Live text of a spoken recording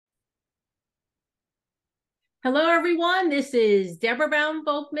Hello, everyone. This is Deborah Brown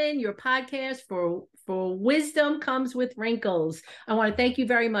Volkman, your podcast for Wisdom Comes with Wrinkles. I want to thank you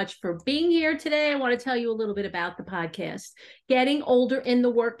very much for being here today. I want to tell you a little bit about the podcast. Getting older in the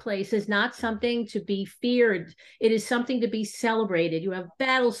workplace is not something to be feared. It is something to be celebrated. You have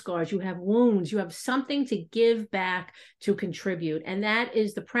battle scars, you have wounds, you have something to give back, to contribute. And that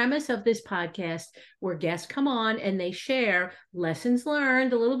is the premise of this podcast, where guests come on and they share lessons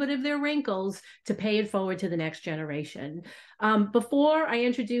learned, a little bit of their wrinkles to pay it forward to the next generation. Before I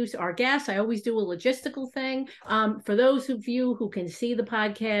introduce our guests, I always do a logistical thing. For those of you who can see the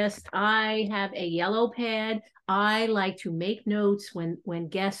podcast, I have a yellow pad. I like to make notes when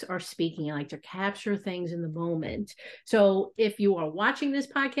guests are speaking. I like to capture things in the moment. So if you are watching this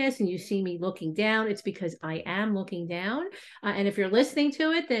podcast and you see me looking down, it's because I am looking down. And if you're listening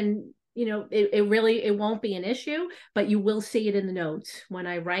to it, then it won't be an issue, but you will see it in the notes. When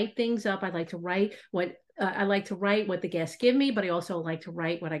I write things up, I like to write what the guests give me, but I also like to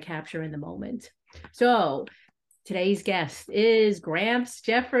write what I capture in the moment. So today's guest is Gramps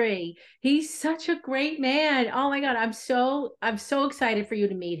Jeffrey. He's such a great man. Oh my God, I'm so excited for you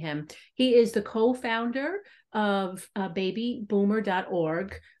to meet him. He is the co-founder of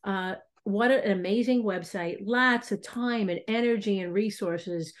babyboomer.org. What an amazing website. Lots of time and energy and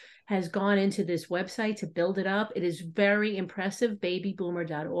resources has gone into this website to build it up. It is very impressive,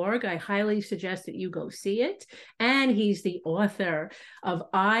 babyboomer.org. I highly suggest that you go see it. And he's the author of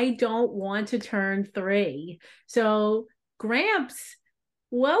I Don't Want to Turn 3. So, Gramps,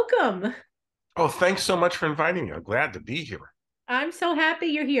 welcome. Oh, thanks so much for inviting me. I'm glad to be here. I'm so happy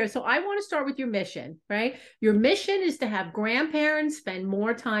you're here. So I want to start with your mission, right? Your mission is to have grandparents spend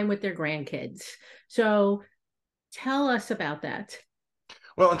more time with their grandkids. So tell us about that.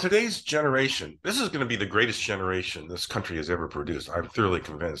 Well, in today's generation, this is going to be the greatest generation this country has ever produced. I'm thoroughly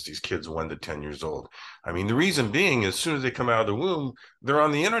convinced, these kids 1 to 10 years old. I mean, the reason being, as soon as they come out of the womb, they're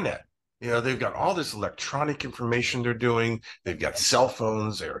on the internet. They've got all this electronic information they're doing. They've got cell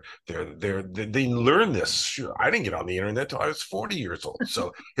phones. They learn this. Sure, I didn't get on the internet till I was 40 years old.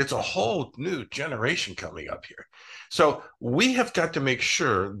 So it's a whole new generation coming up here. So we have got to make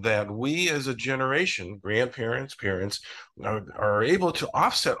sure that we as a generation, grandparents, parents, are able to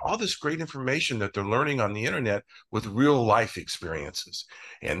offset all this great information that they're learning on the internet with real life experiences.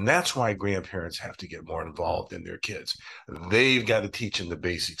 And that's why grandparents have to get more involved in their kids. They've got to teach them the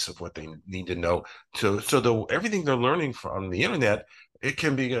basics of what they need to know so everything they're learning from the internet, it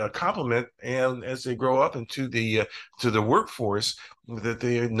can be a complement, and as they grow up into the workforce, that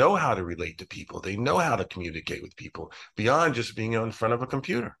they know how to relate to people, they know how to communicate with people beyond just being in front of a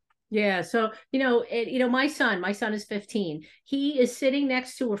computer. Yeah. So, my son is 15. He is sitting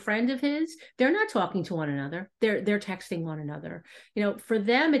next to a friend of his. They're not talking to one another. They're texting one another. For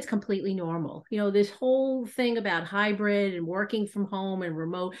them, it's completely normal. This whole thing about hybrid and working from home and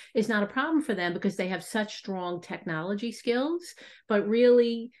remote is not a problem for them because they have such strong technology skills. But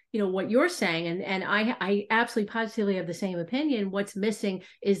really, what you're saying, and I absolutely positively have the same opinion. What's missing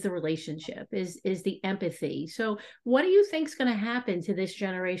is the relationship, is the empathy. So what do you think is going to happen to this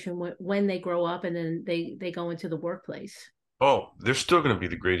generation when they grow up and then they go into the workplace? Oh, they're still going to be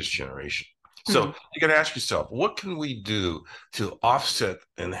the greatest generation. So you got to ask yourself, what can we do to offset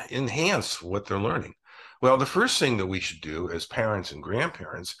and enhance what they're learning? Well, the first thing that we should do as parents and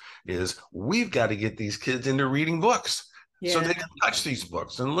grandparents is we've got to get these kids into reading books. So they can touch these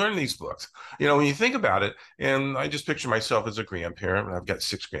books and learn these books. When you think about it, and I just picture myself as a grandparent, and I've got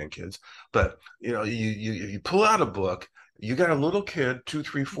 6 grandkids, but you pull out a book, you got a little kid, 2,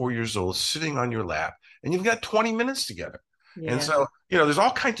 3, 4 years old, sitting on your lap, and you've got 20 minutes together. Yeah. And so, there's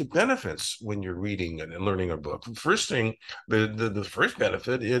all kinds of benefits when you're reading and learning a book. The first thing, the first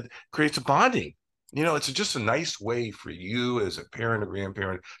benefit, it creates a bonding. It's just a nice way for you as a parent or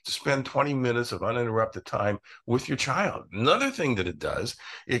grandparent to spend 20 minutes of uninterrupted time with your child. Another thing that it does,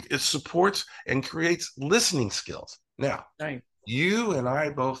 it supports and creates listening skills. Now, Right. You and I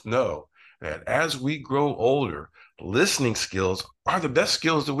both know that as we grow older, listening skills are the best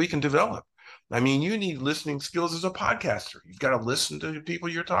skills that we can develop. I mean, you need listening skills as a podcaster. You've got to listen to the people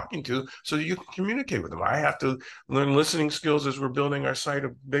you're talking to so that you can communicate with them. I have to learn listening skills as we're building our site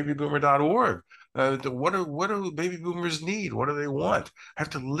of babyboomer.org. What do baby boomers need? What do they want? I have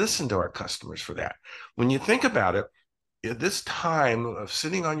to listen to our customers for that. When you think about it, this time of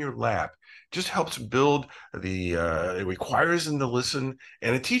sitting on your lap just helps build it requires them to listen,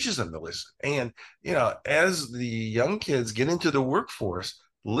 and it teaches them to listen. And, as the young kids get into the workforce,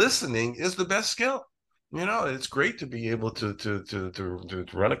 listening is the best skill. You know, it's great to be able to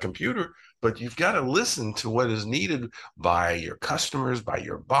run a computer, but you've got to listen to what is needed by your customers, by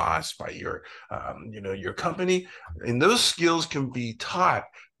your boss, by your your company, and those skills can be taught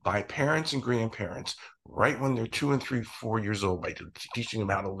by parents and grandparents right when they're 2 and 3, 4 years old, by teaching them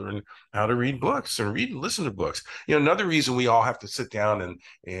how to learn how to read books and read and listen to books. You know, another reason we all have to sit down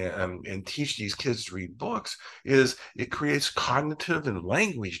and teach these kids to read books is it creates cognitive and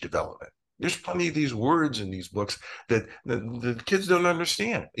language development. There's plenty of these words in these books that the kids don't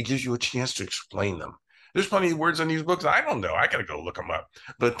understand. It gives you a chance to explain them. There's plenty of words in these books I don't know. I got to go look them up.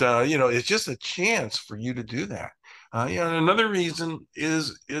 But it's just a chance for you to do that. Another reason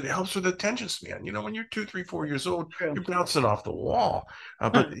is it helps with attention span. You know, when you're 2, 3, 4 years old, True. you're bouncing off the wall.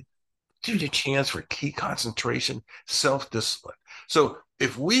 But it gives you a chance for key concentration, self-discipline. So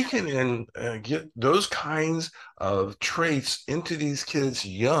if we can get those kinds of traits into these kids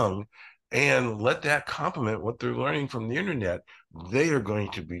young, and let that complement what they're learning from the internet, they are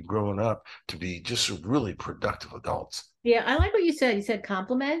going to be growing up to be just really productive adults. Yeah, I like what you said. You said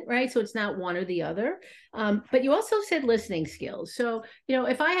compliment, right? So it's not one or the other. But you also said listening skills. So,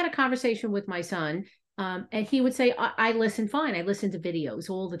 if I had a conversation with my son, and he would say, I listen fine. I listen to videos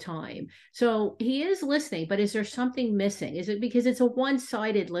all the time. So he is listening, but is there something missing? Is it because it's a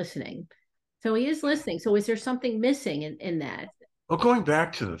one-sided listening? So he is listening. So is there something missing in that? Well, going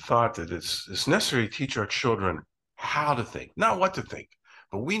back to the thought that it's necessary to teach our children how to think, not what to think,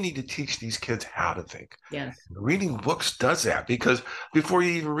 but we need to teach these kids how to think. Yes. Reading books does that, because before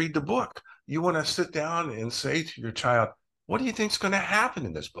you even read the book, you want to sit down and say to your child, what do you think is going to happen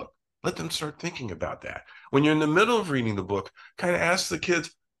in this book? Let them start thinking about that. When you're in the middle of reading the book, kind of ask the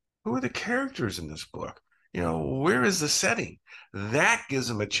kids, who are the characters in this book? Where is the setting? That gives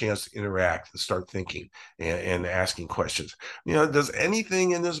them a chance to interact and start thinking and asking questions. Does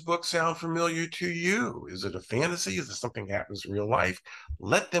anything in this book sound familiar to you? Is it a fantasy? Is it something that happens in real life?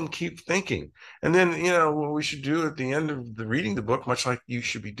 Let them keep thinking. And then, what we should do at the end of the reading the book, much like you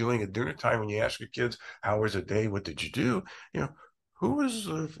should be doing at dinner time when you ask your kids, how was the day? What did you do? What was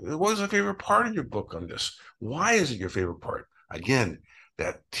the favorite part of your book on this? Why is it your favorite part? Again,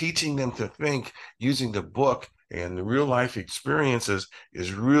 that teaching them to think using the book and the real life experiences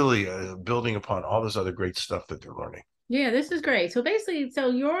is really building upon all this other great stuff that they're learning. Yeah, this is great. So basically,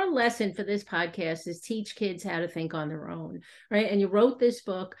 your lesson for this podcast is teach kids how to think on their own, right? And you wrote this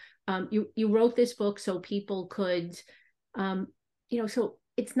book. You wrote this book so people could, so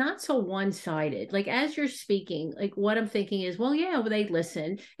it's not so one-sided. Like as you're speaking, like what I'm thinking is, well, they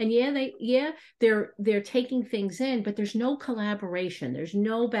listen, and they're taking things in, but there's no collaboration. There's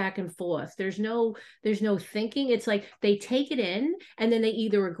no back and forth. There's no thinking. It's like they take it in and then they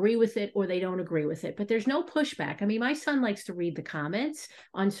either agree with it or they don't agree with it. But there's no pushback. I mean, my son likes to read the comments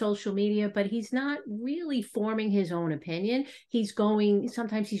on social media, but he's not really forming his own opinion.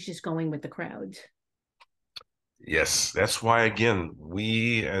 Sometimes he's just going with the crowd. Yes, that's why, again,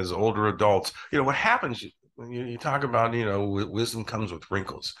 we as older adults, what happens, you talk about, wisdom comes with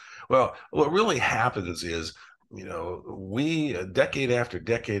wrinkles. Well, what really happens is, we, decade after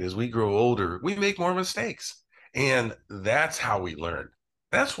decade, as we grow older, we make more mistakes. And that's how we learn.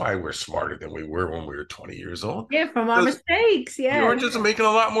 That's why we're smarter than we were when we were 20 years old. Yeah, from our mistakes. Yeah. We're just making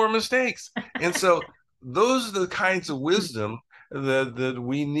a lot more mistakes. And so those are the kinds of wisdom that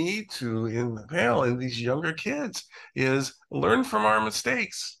we need to impel in these younger kids, is learn from our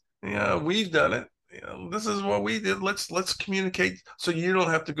mistakes. We've done it. This is what we did. Let's communicate so you don't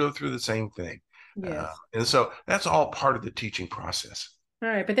have to go through the same thing. Yes. And so that's all part of the teaching process. All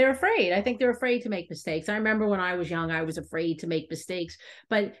right, but they're afraid. I think they're afraid to make mistakes. I remember when I was young, I was afraid to make mistakes,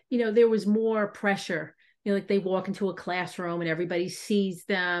 but there was more pressure. Like they walk into a classroom and everybody sees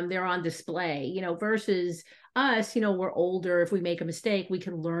them, they're on display, versus us, we're older. If we make a mistake, we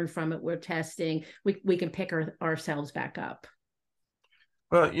can learn from it. We're testing, we can pick ourselves back up.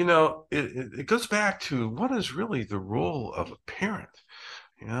 Well, it goes back to what is really the role of a parent.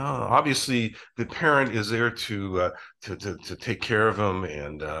 Obviously the parent is there to take care of them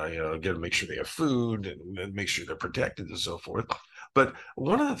and make sure they have food and make sure they're protected and so forth. But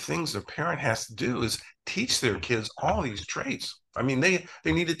one of the things the parent has to do is teach their kids all these traits. I mean, they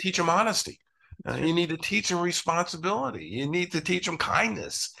need to teach them honesty. You need to teach them responsibility. You need to teach them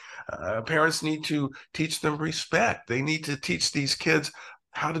kindness. Parents need to teach them respect. They need to teach these kids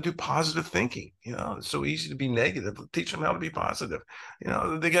how to do positive thinking. It's so easy to be negative. Teach them how to be positive.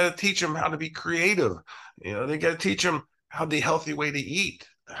 They got to teach them how to be creative. They got to teach them how the healthy way to eat,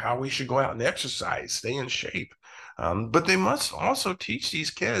 how we should go out and exercise, stay in shape. But they must also teach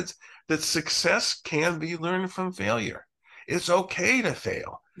these kids that success can be learned from failure. It's okay to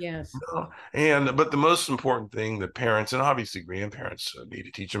fail. Yes. And but the most important thing that parents and obviously grandparents need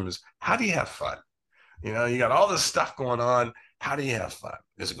to teach them is, how do you have fun? You got all this stuff going on. How do you have fun?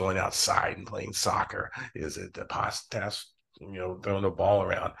 Is it going outside and playing soccer? Is it the pasta, throwing a ball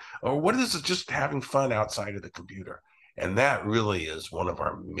around? Or what is it, just having fun outside of the computer? And that really is one of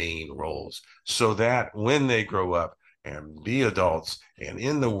our main roles, so that when they grow up and be adults and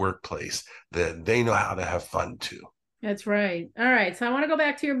in the workplace, that they know how to have fun too. That's right. All right. So I want to go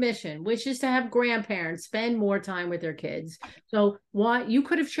back to your mission, which is to have grandparents spend more time with their kids. So why you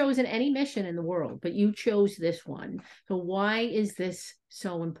could have chosen any mission in the world, but you chose this one. So why is this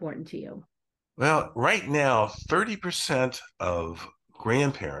so important to you? Well, right now, 30% of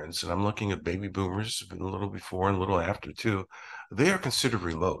grandparents, and I'm looking at baby boomers, a little before and a little after too, they are considered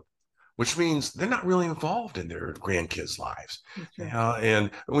remote, which means they're not really involved in their grandkids' lives.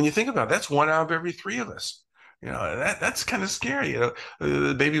 And when you think about it, that's 1 out of every 3 of us. That's kind of scary.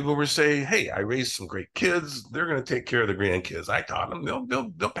 The baby boomers say, "Hey, I raised some great kids. They're going to take care of the grandkids. I taught them.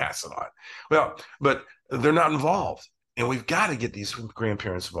 They'll pass it on." Well, but they're not involved, and we've got to get these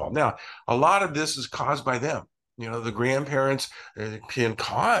grandparents involved. Now, a lot of this is caused by them. The grandparents can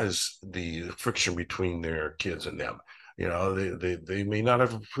cause the friction between their kids and them. They may not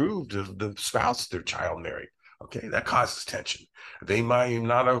have approved of the spouse their child married. Okay, that causes tension. They might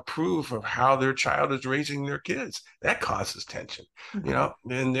not approve of how their child is raising their kids. That causes tension.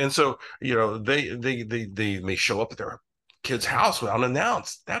 And so they may show up at their kid's house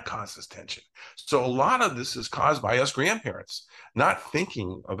unannounced. That causes tension. So a lot of this is caused by us grandparents not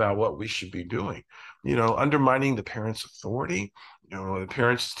thinking about what we should be doing. Undermining the parents' authority. The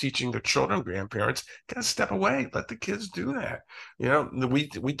parents teaching their children, grandparents gotta step away, let the kids do that.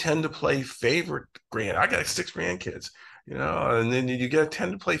 We tend to play favorite I got 6 grandkids, and then you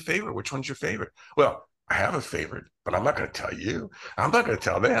tend to play favorite. Which one's your favorite? Well, I have a favorite, but I'm not going to tell you. I'm not going to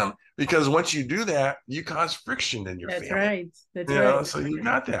tell them, because once you do that, you cause friction in your family. That's right. That's right. So you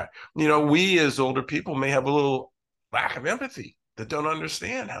got that. We as older people may have a little lack of empathy, that don't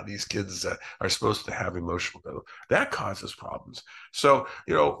understand how these kids are supposed to have emotional growth. That causes problems. So,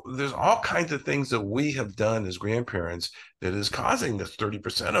 there's all kinds of things that we have done as grandparents that is causing the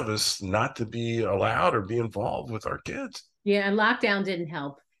 30% of us not to be allowed or be involved with our kids. Yeah, and lockdown didn't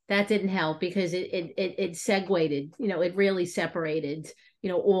help. That didn't help, because it seguated, it really separated,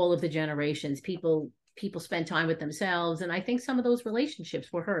 all of the generations. People spend time with themselves. And I think some of those relationships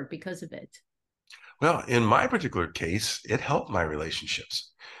were hurt because of it. Well, in my particular case, it helped my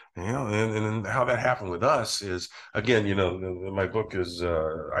relationships. And how that happened with us is, again, my book is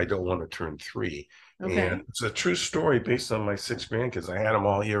I Don't Want to Turn 3. Okay. And it's a true story based on my 6 grandkids. I had them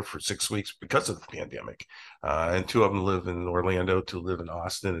all here for 6 weeks because of the pandemic. And 2 of them live in Orlando, 2 live in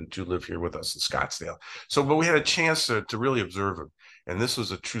Austin, and 2 live here with us in Scottsdale. But we had a chance to really observe them. And this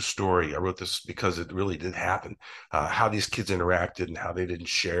was a true story. I wrote this because it really did happen. How these kids interacted and how they didn't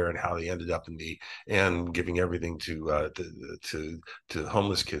share, and how they ended up in the end giving everything to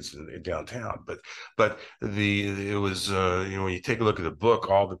homeless kids in downtown. But it was when you take a look at the book,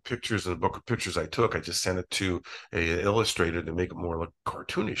 all the pictures in the book of pictures I took, I just sent it to an illustrator to make it more look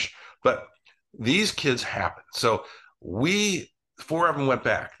cartoonish. But these kids happened. So 4 of them went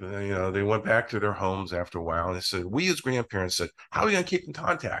back. They went back to their homes after a while, and they said, we as grandparents said, how are we going to keep in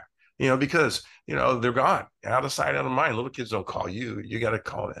contact? Because they're gone, out of sight, out of mind. Little kids don't call you; you got to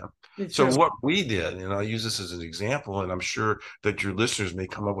call them. So what we did, and I'll use this as an example, and I'm sure that your listeners may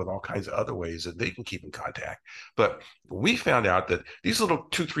come up with all kinds of other ways that they can keep in contact. But we found out that these little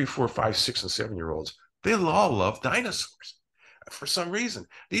 2, 3, 4, 5, 6, and 7-year-olds, they all love dinosaurs. For some reason,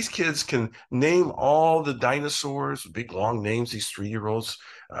 these kids can name all the dinosaurs, big long names. These 3-year-olds,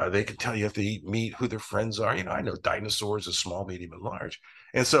 they can tell you if they eat meat, who their friends are. I know dinosaurs are small, medium, and large.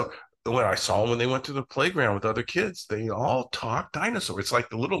 And so when I saw them when they went to the playground with other kids, they all talk dinosaur. It's like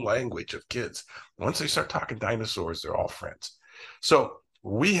the little language of kids. Once they start talking dinosaurs, they're all friends. So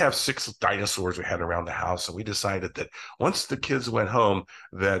we have 6 dinosaurs we had around the house, and we decided that once the kids went home,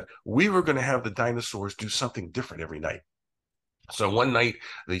 that we were going to have the dinosaurs do something different every night. So one night,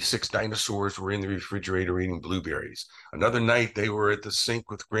 the 6 dinosaurs were in the refrigerator eating blueberries. Another night, they were at the sink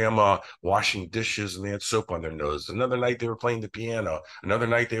with grandma washing dishes, and they had soap on their nose. Another night, they were playing the piano. Another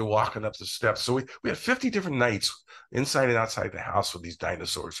night, they were walking up the steps. So we had 50 different nights inside and outside the house what these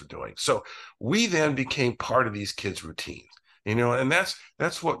dinosaurs were doing. So we then became part of these kids' routines. And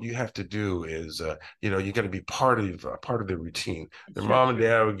that's what you have to do is, you got to be part of the routine. Their mom and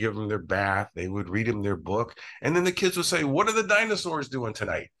dad would give them their bath. They would read them their book. And then the kids would say, what are the dinosaurs doing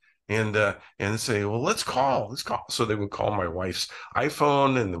tonight? and say, well, let's call. So they would call my wife's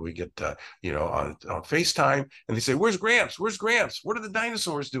iPhone, and then we get on FaceTime, and they say, where's Gramps? Where's Gramps? What are the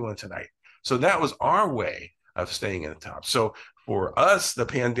dinosaurs doing tonight? So that was our way of staying in the top. So for us, the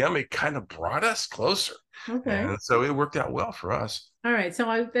pandemic kind of brought us closer, Okay. and so it worked out well for us. All right. So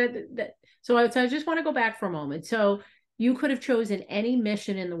I just want to go back for a moment. So you could have chosen any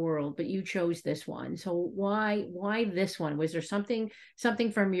mission in the world, but you chose this one. So why this one? Was there something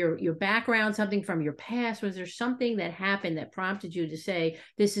from your background, something from your past? Was there something that happened that prompted you to say,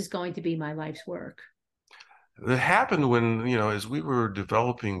 this is going to be my life's work? It happened when, as we were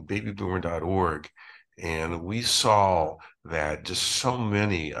developing babyboomer.org, and we saw that just so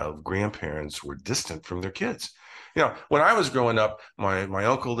many of grandparents were distant from their kids. When I was growing up, my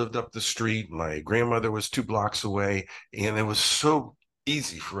uncle lived up the street, my grandmother was 2 blocks away, and it was so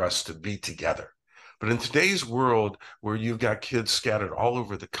easy for us to be together. But in today's world, where you've got kids scattered all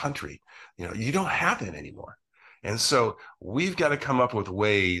over the country, you don't have that anymore. And so we've got to come up with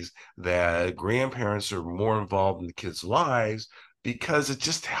ways that grandparents are more involved in the kids' lives, because it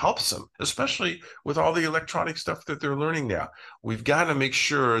just helps them, especially with all the electronic stuff that they're learning now. We've got to make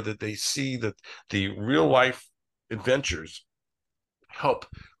sure that they see that the real life adventures help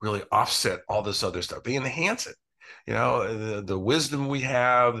really offset all this other stuff. They enhance it. The wisdom we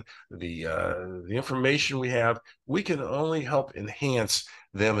have, the information we have, we can only help enhance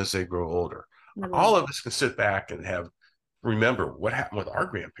them as they grow older. All of us can sit back and remember what happened with our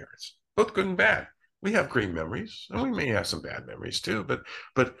grandparents, both good and bad. We have great memories, and we may have some bad memories too, but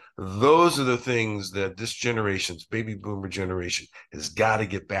those are the things that this generation's baby boomer generation has got to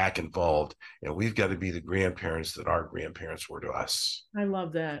get back involved, and we've got to be the grandparents that our grandparents were to us. I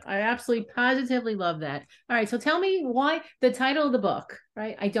love that. I absolutely positively love that. All right, so tell me why the title of the book,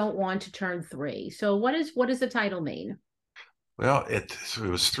 right? I don't want to turn 3. So what does the title mean? Well, it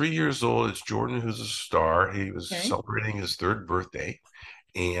was 3 years old. It's Jordan who's a star. He was celebrating his 3rd birthday,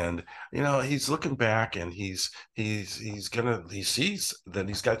 and he's looking back, and he sees that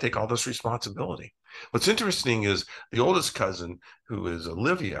he's got to take all this responsibility. What's interesting is the oldest cousin, who is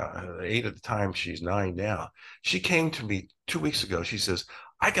Olivia, 8 at the time, she's 9 now. She came to me 2 weeks ago. She says,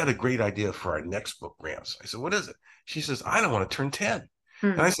 I got a great idea for our next book, Gramps. I said, what is it? She says, I don't want to turn 10.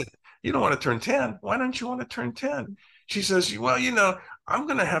 And I said, you don't want to turn 10? Why don't you want to turn 10? She says, well, I'm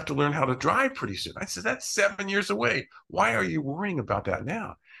going to have to learn how to drive pretty soon. I said, that's 7 years away. Why are you worrying about that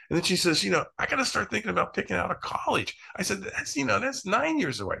now? And then she says, I got to start thinking about picking out a college. I said, that's 9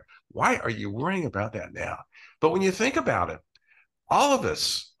 years away. Why are you worrying about that now? But when you think about it, all of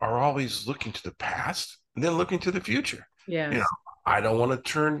us are always looking to the past and then looking to the future. Yeah. I don't want to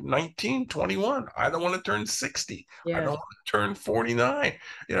turn 19, 21. I don't want to turn 60. I don't want to turn 49.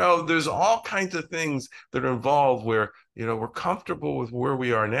 There's all kinds of things that are involved where, we're comfortable with where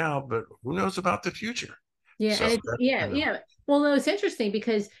we are now, but who knows about the future? Yeah. So yeah. Well, no, it's interesting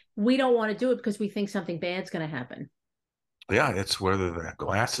because we don't want to do it because we think something bad's going to happen. Yeah, it's whether the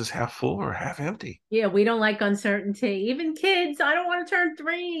glass is half full or half empty. Yeah, we don't like uncertainty. Even kids, I don't want to turn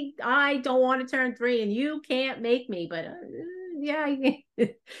 3. I don't want to turn 3, and you can't make me. But yeah,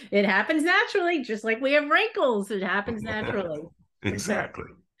 it happens naturally, just like we have wrinkles. It happens naturally. Exactly.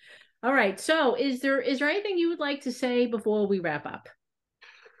 Okay. All right. So is there anything you would like to say before we wrap up?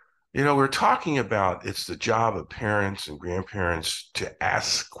 We're talking about it's the job of parents and grandparents to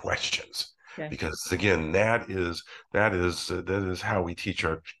ask questions. Okay. Because again, that is how we teach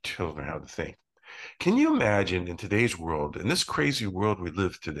our children how to think. Can you imagine in today's world, in this crazy world we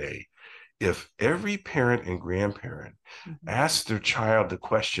live today, if every parent and grandparent asked their child the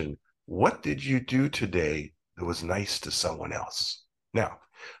question, what did you do today that was nice to someone else? Now,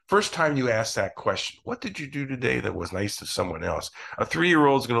 first time you ask that question, what did you do today that was nice to someone else? A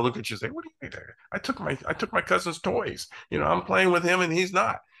 3-year-old is going to look at you and say, what do you mean? I took my cousin's toys. I'm playing with him and he's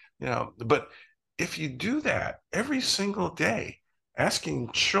not. But if you do that every single day,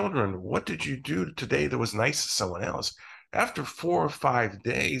 asking children, what did you do today that was nice to someone else? After 4 or 5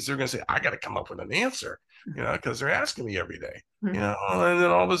 days, they're going to say, I got to come up with an answer, because they're asking me every day, and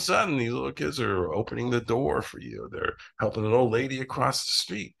then all of a sudden these little kids are opening the door for you. They're helping an old lady across the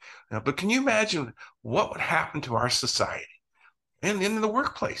street. But can you imagine what would happen to our society? And in the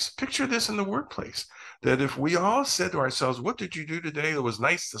workplace, picture this in the workplace, that if we all said to ourselves, what did you do today that was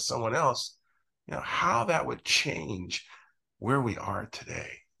nice to someone else? How that would change where we are today.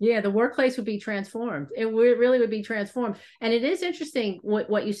 Yeah, the workplace would be transformed. It really would be transformed. And it is interesting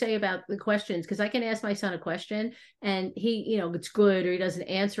what you say about the questions, because I can ask my son a question and he, it's good or he doesn't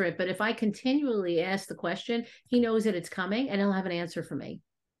answer it. But if I continually ask the question, he knows that it's coming and he'll have an answer for me.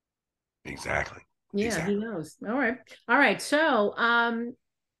 Exactly. Yeah, exactly. He knows. All right. So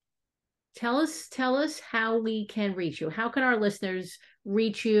Tell us how we can reach you. How can our listeners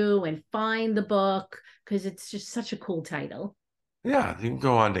reach you and find the book? Because it's just such a cool title. Yeah, you can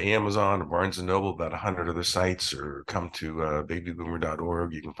go on to Amazon or Barnes and Noble, about 100 other sites, or come to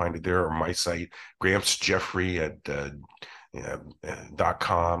babyboomer.org. You can find it there, or my site, Gramps Jeffrey at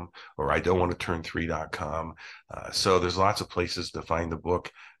 .com, or I don't want to turn 3.com. So there's lots of places to find the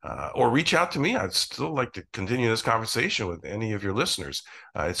book, or reach out to me. I'd still like to continue this conversation with any of your listeners.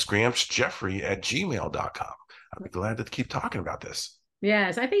 It's grampsjeffrey at gmail.com. I'd be glad to keep talking about this.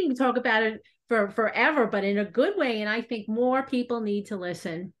 Yes, I think you can talk about it for forever, but in a good way. And I think more people need to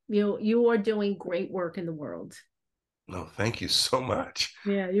listen. You are doing great work in the world. No, thank you so much.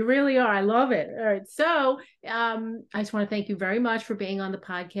 Yeah, you really are. I love it. All right. So I just want to thank you very much for being on the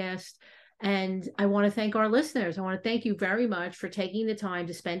podcast. And I want to thank our listeners. I want to thank you very much for taking the time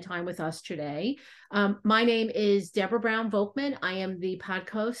to spend time with us today. My name is Deborah Brown Volkman. I am the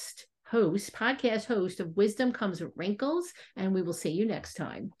podcast host of Wisdom Comes with Wrinkles, and we will see you next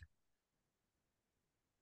time.